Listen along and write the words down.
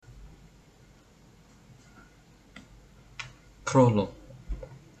Prolog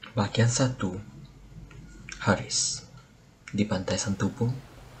Bagian 1. Harris di Pantai Santubung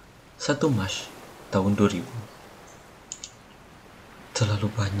 1 Mac tahun 2000. Terlalu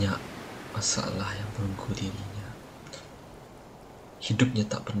banyak masalah yang merenggut dirinya. Hidupnya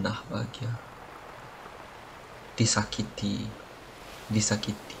tak pernah bahagia. Disakiti,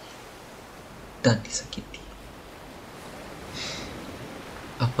 dan disakiti.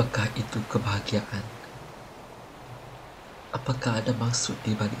 Apakah itu kebahagiaan? Apakah ada maksud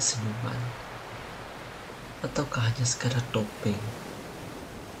di balik senyuman? Ataukah hanya sekadar topeng?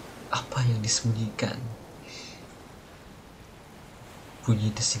 Apa yang disembunyikan?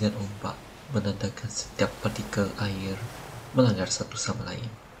 Bunyi desingan ombak menandakan setiap partikel air melanggar satu sama lain.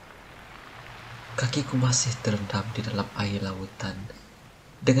 Kakiku masih terendam di dalam air lautan,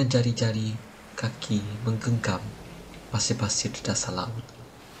 dengan jari-jari kaki menggenggam pasir-pasir di dasar laut.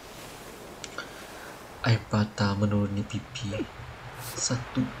 Air mata menuruni pipi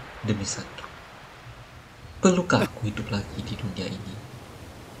satu demi satu. Perlukah aku hidup lagi di dunia ini?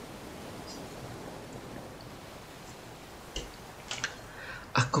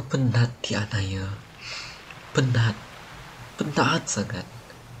 Aku penat dianiaya. Penat sangat.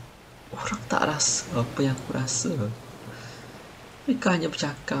 Orang tak rasa apa yang aku rasa. Mereka hanya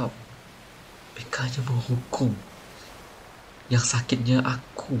bercakap. Mereka hanya menghukum. Yang sakitnya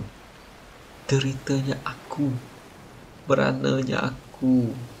aku, deritanya aku, berananya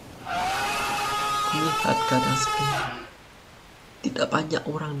aku. Melihat keadaan seperti tidak banyak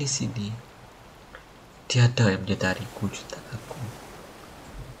orang di sini. Tiada yang menyadari kewujudan aku.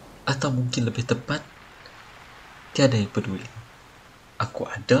 Atau mungkin lebih tepat, tiada yang peduli aku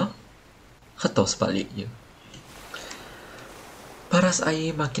ada atau sebaliknya. Paras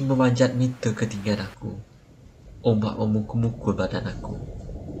air makin memanjat meter ketinggian aku. Ombak memukul-mukul badan aku.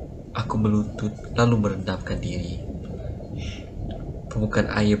 Aku melutut lalu merendamkan diri.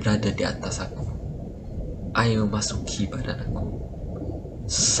 Permukaan air berada di atas aku. Air memasuki badan aku.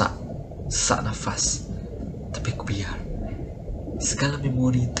 Sesak nafas. Tapi ku biar. Segala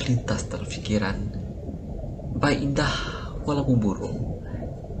memori terlintas dalam fikiran. Baik indah walaupun buruk.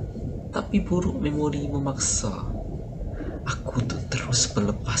 Tapi buruk memori memaksa aku untuk terus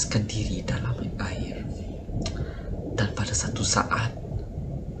melepaskan diri dalam air. Dan pada satu saat,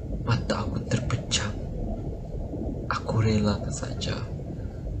 mata aku terpejam. Aku relakan saja.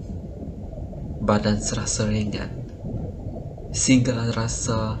 Badan serasa ringan, sehingga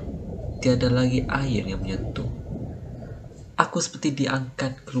rasa tiada lagi air yang menyentuh. Aku seperti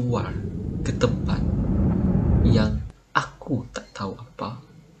diangkat keluar ke tempat yang aku tak tahu apa.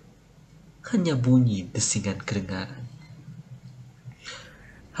 Hanya bunyi desingan kedengaran.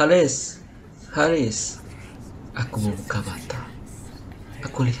 Harris. Aku membuka mata.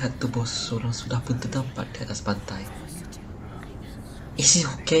 Aku lihat tubuh seorang sudah pun terdampar di atas pantai. Is he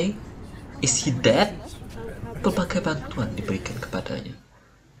okay? Is he dead? Pelbagai bantuan diberikan kepadanya.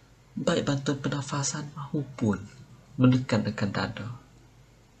 Baik bantuan pernafasan maupun menekan-nekan dada.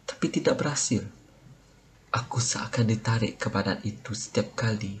 Tapi tidak berhasil. Aku seakan ditarik ke badan itu setiap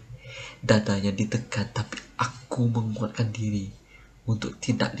kali dadanya ditekan, tapi aku menguatkan diri untuk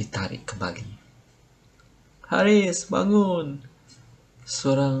tidak ditarik kembali. Harris, bangun!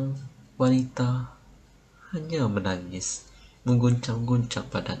 Seorang wanita hanya menangis,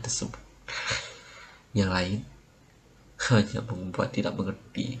 mengguncang-guncang badan tersebut. Yang lain hanya membuat tidak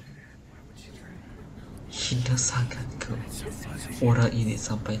mengerti. Hina sangat ke orang ini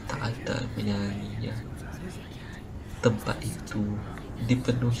sampai tak ada menyayanginya. Tempat itu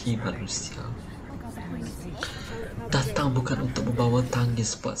dipenuhi manusia. Datang bukan untuk membawa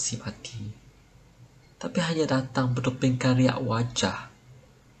tangis buat simpati, tapi hanya datang berdopengkan riak wajah.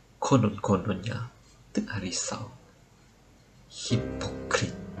 Konon-kononnya tengah risau.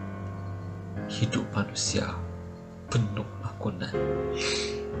 Hipokrit. Hidup manusia penuh lakonan.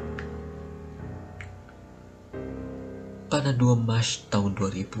 Pada 2 Mac tahun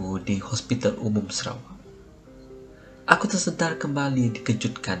 2000 di Hospital Umum Sarawak, aku tersedar kembali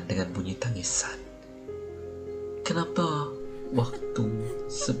dikejutkan dengan bunyi tangisan. Kenapa waktu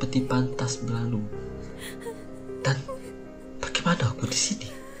seperti pantas berlalu? Dan bagaimana aku di sini?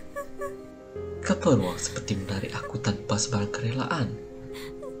 Kenapa ruang seperti menarik aku tanpa sebarang kerelaan?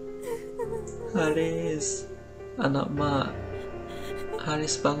 Harris, anak mak.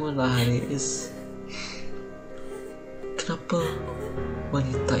 Harris, bangunlah Harris. Kenapa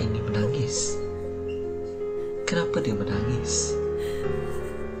wanita ini menangis? Kenapa dia menangis?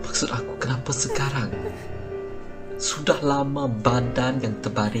 Maksud aku, kenapa sekarang? Sudah lama badan yang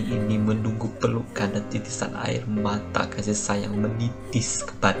terbaring ini menunggu pelukan dan titisan air mata kasih sayang menitis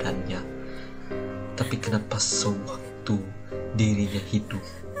ke badannya. Tapi kenapa sewaktu dirinya hidup.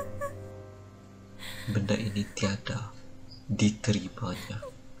 Benda ini tiada diterimanya.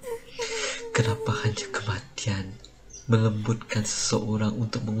 Kenapa hanya kematian melembutkan seseorang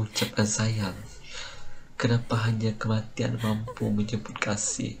untuk mengucapkan sayang? Kenapa hanya kematian mampu menyebut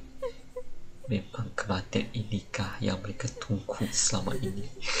kasih? Memang kematian inikah yang mereka tunggu selama ini?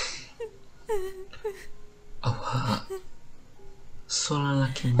 Awak, seorang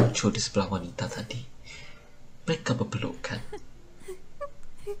lelaki muncul di sebelah wanita tadi. Mereka berpelukan.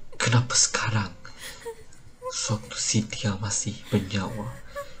 Kenapa sekarang? Sewaktu si dia masih bernyawa,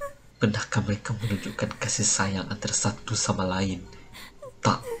 benarkah mereka menunjukkan kasih sayang antara satu sama lain?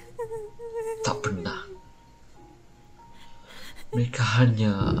 Tak pernah. Mereka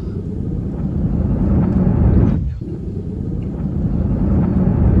hanya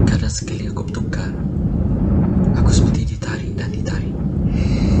kadang sekali aku bertukar. Aku seperti ditarik dan ditarik.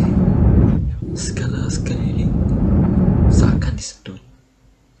 Segala sekeliling seakan disedot.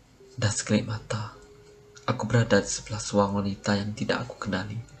 Dan sekelip mata, aku berada di sebelah seorang wanita yang tidak aku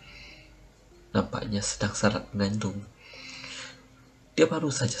kenali. Nampaknya sedang syarat mengandung. Dia baru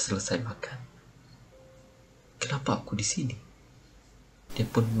saja selesai makan. Kenapa aku di sini? Dia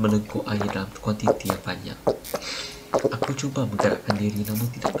pun meneguk air dalam kuantiti yang banyak. Aku cuba menggerakkan diri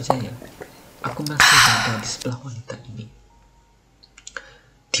namun tidak berjaya. Aku masih berada di sebelah wanita ini.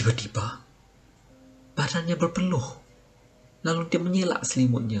 Tiba-tiba, badannya berpeluh. Lalu dia menyelak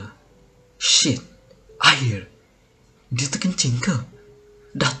selimutnya. Shit, air. Dia terkencing ke?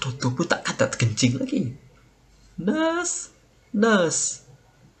 Dah tutup pun tak kata terkencing lagi. Nurse.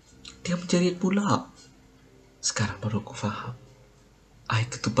 Dia menjerit pula. Sekarang baru aku faham. Air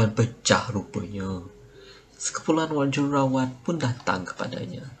ketuban pecah rupanya. Sekumpulan jururawat pun datang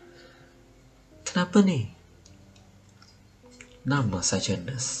kepadanya. Kenapa ni? Nama saja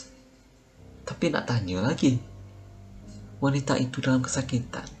nurse. Tapi nak tanya lagi. Wanita itu dalam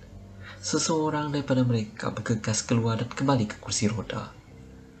kesakitan. Seseorang daripada mereka bergegas keluar dan kembali ke kursi roda.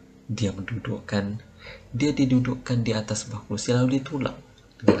 Dia didudukkan di atas sebuah kursi lalu ditolak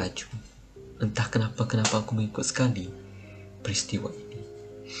dengan laju. Entah kenapa aku mengikut sekali peristiwa ini.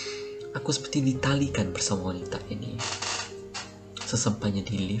 Aku seperti ditalikan bersama wanita ini. Sesampainya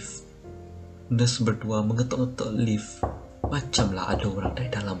di lift, nurse berdua mengetuk-ngetuk lift. Macamlah ada orang dari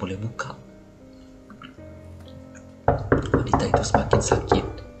dalam boleh buka. Wanita itu semakin sakit.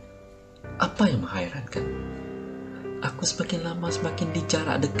 Apa yang menghairankan? Aku semakin lama semakin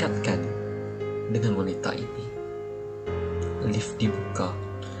dijarak dekatkan dengan wanita ini. Lift dibuka.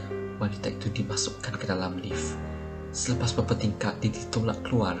 Wanita itu dimasukkan ke dalam lift. Selepas beberapa tingkat dia ditolak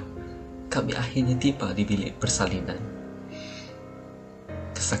keluar. Kami akhirnya tiba di bilik persalinan.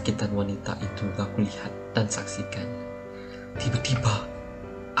 Kesakitan wanita itu aku lihat dan saksikan. Tiba-tiba,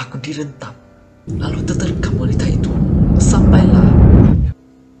 aku direntap. Lalu terterkam wanita itu. Sampailah.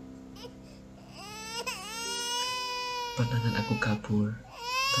 Pandangan aku kabur,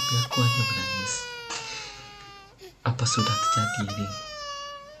 tapi aku hanya menangis. Apa sudah terjadi ini?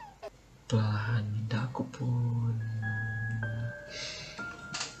 Perlahan minda aku pun